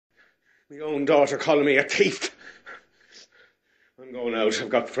My own daughter calling me a thief. I'm going out. I've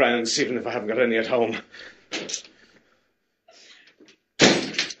got friends, even if I haven't got any at home.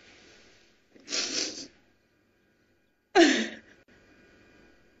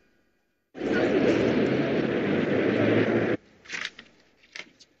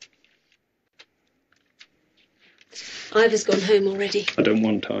 Ivor's gone home already. I don't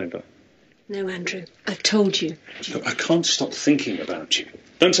want Ivor. No, Andrew. I've told you. Look, I can't stop thinking about you.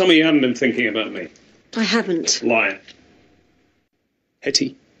 Don't tell me you haven't been thinking about me. I haven't. Liar.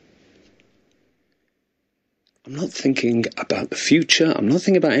 Hetty. I'm not thinking about the future. I'm not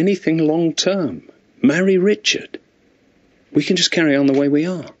thinking about anything long term. Marry Richard. We can just carry on the way we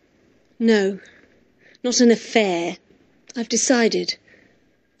are. No. Not an affair. I've decided.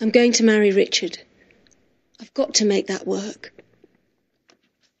 I'm going to marry Richard. I've got to make that work.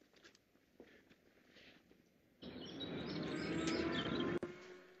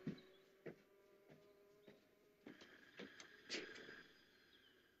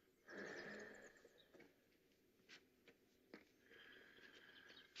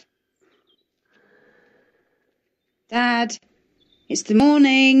 Dad, it's the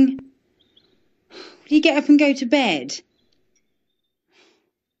morning. Will you get up and go to bed?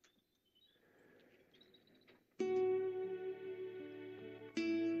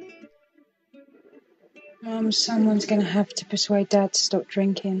 Mum, someone's going to have to persuade Dad to stop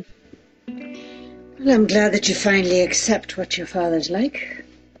drinking. Well, I'm glad that you finally accept what your father's like.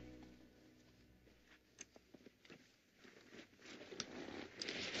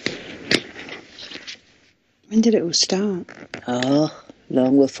 When did it all start? Oh,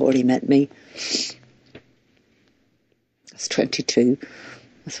 long before he met me. I was 22.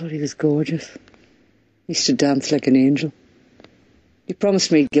 I thought he was gorgeous. He used to dance like an angel. He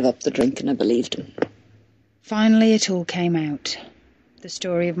promised me he'd give up the drink, and I believed him. Finally, it all came out. The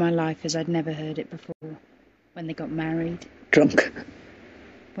story of my life as I'd never heard it before. When they got married. Drunk.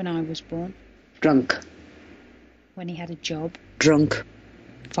 When I was born. Drunk. When he had a job. Drunk.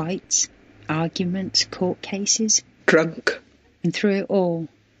 Fights. Arguments. Court cases. Drunk. And through it all,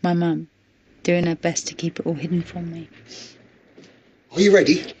 my mum, doing her best to keep it all hidden from me. Are you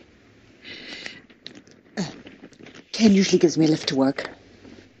ready? Ken usually gives me a lift to work.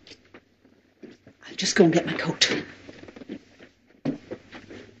 I'll just go and get my coat.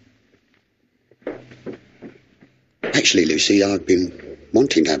 Actually, Lucy, I've been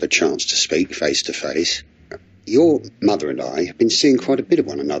wanting to have a chance to speak face to face. Your mother and I have been seeing quite a bit of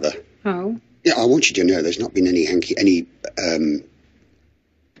one another. Oh? Yeah, I want you to know there's not been any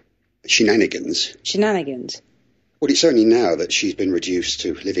shenanigans. Shenanigans? Well, it's only now that she's been reduced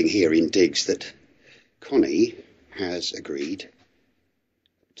to living here in Diggs that Connie has agreed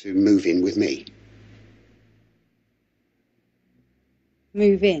to move in with me.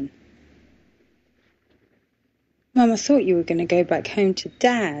 Move in? Mum, I thought you were going to go back home to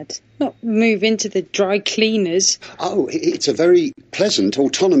Dad, not move into the dry cleaners. Oh, it's a very pleasant,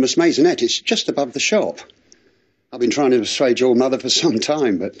 autonomous maisonette. It's just above the shop. I've been trying to persuade your mother for some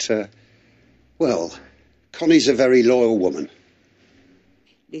time, but, well, Connie's a very loyal woman.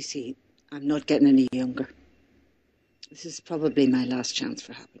 Lucy, I'm not getting any younger. This is probably my last chance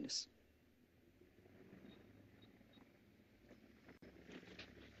for happiness.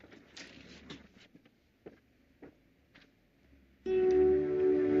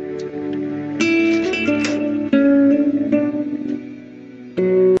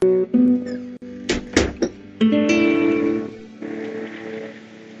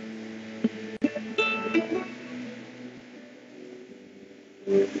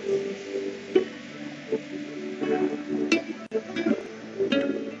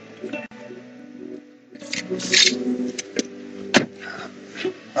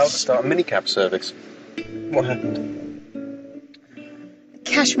 I was to start a minicab service. What happened? The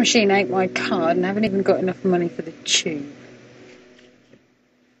cash machine ate my card and I haven't even got enough money for the tube.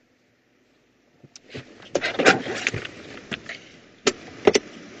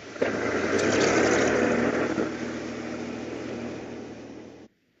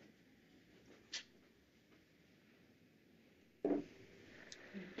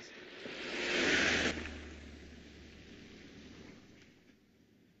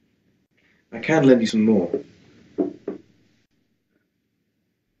 I can lend you some more.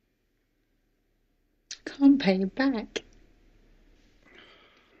 Can't pay you back.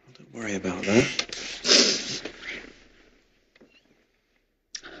 Don't worry about that.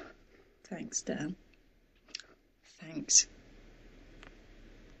 Thanks, Dan. Thanks.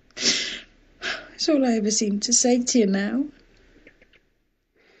 That's all I ever seem to say to you now.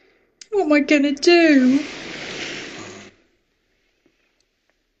 What am I going to do?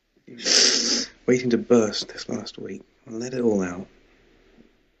 waiting to burst this last week. I let it all out.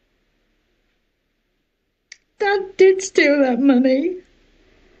 Dad did steal that money.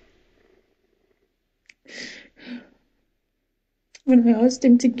 When I asked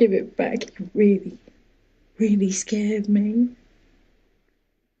him to give it back, he really, really scared me.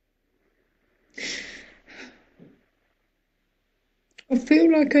 I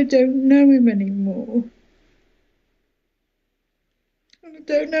feel like I don't know him anymore. And I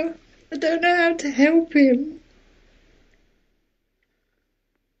don't know how to help him.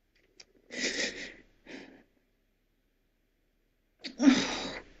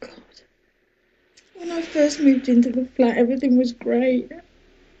 Oh, God. When I first moved into the flat, everything was great.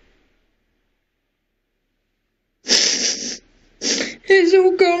 It's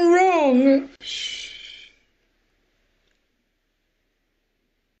all gone wrong.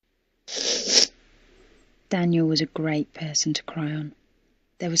 Daniel was a great person to cry on.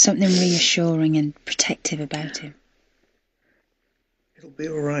 There was something reassuring and protective about him. It'll be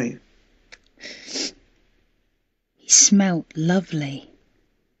all right. He smelt lovely,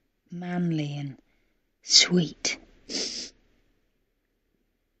 manly and sweet.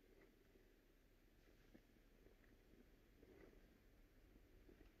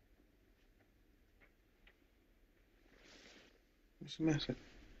 What's the matter?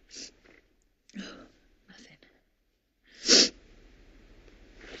 Nothing.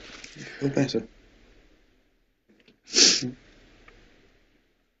 You feel better?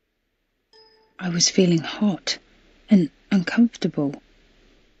 I was feeling hot and uncomfortable.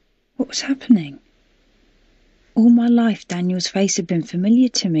 What was happening? All my life, Daniel's face had been familiar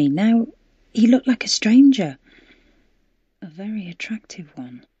to me. Now he looked like a stranger. A very attractive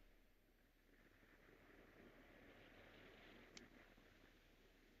one.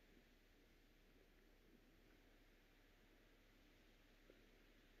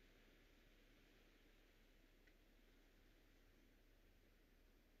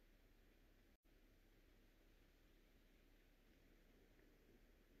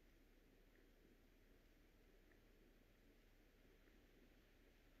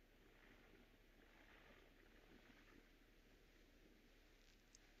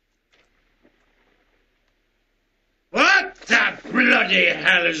 What the bloody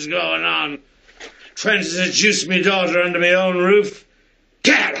hell is going on? Trying to seduce me daughter under my own roof?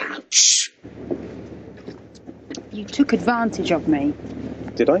 Get out! You took advantage of me.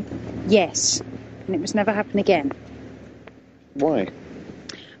 Did I? Yes. And it must never happen again. Why?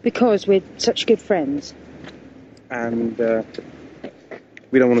 Because we're such good friends. And,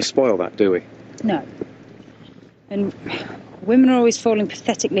 we don't want to spoil that, do we? No. And women are always falling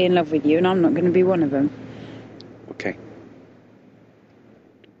pathetically in love with you, and I'm not going to be one of them. Okay.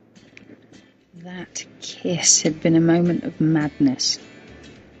 That kiss had been a moment of madness.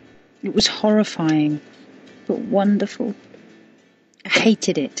 It was horrifying, but wonderful. I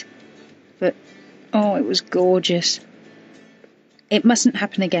hated it, but oh, it was gorgeous. It mustn't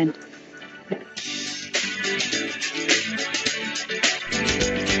happen again.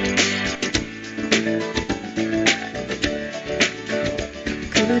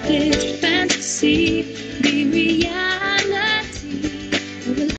 Could this fantasy be reality?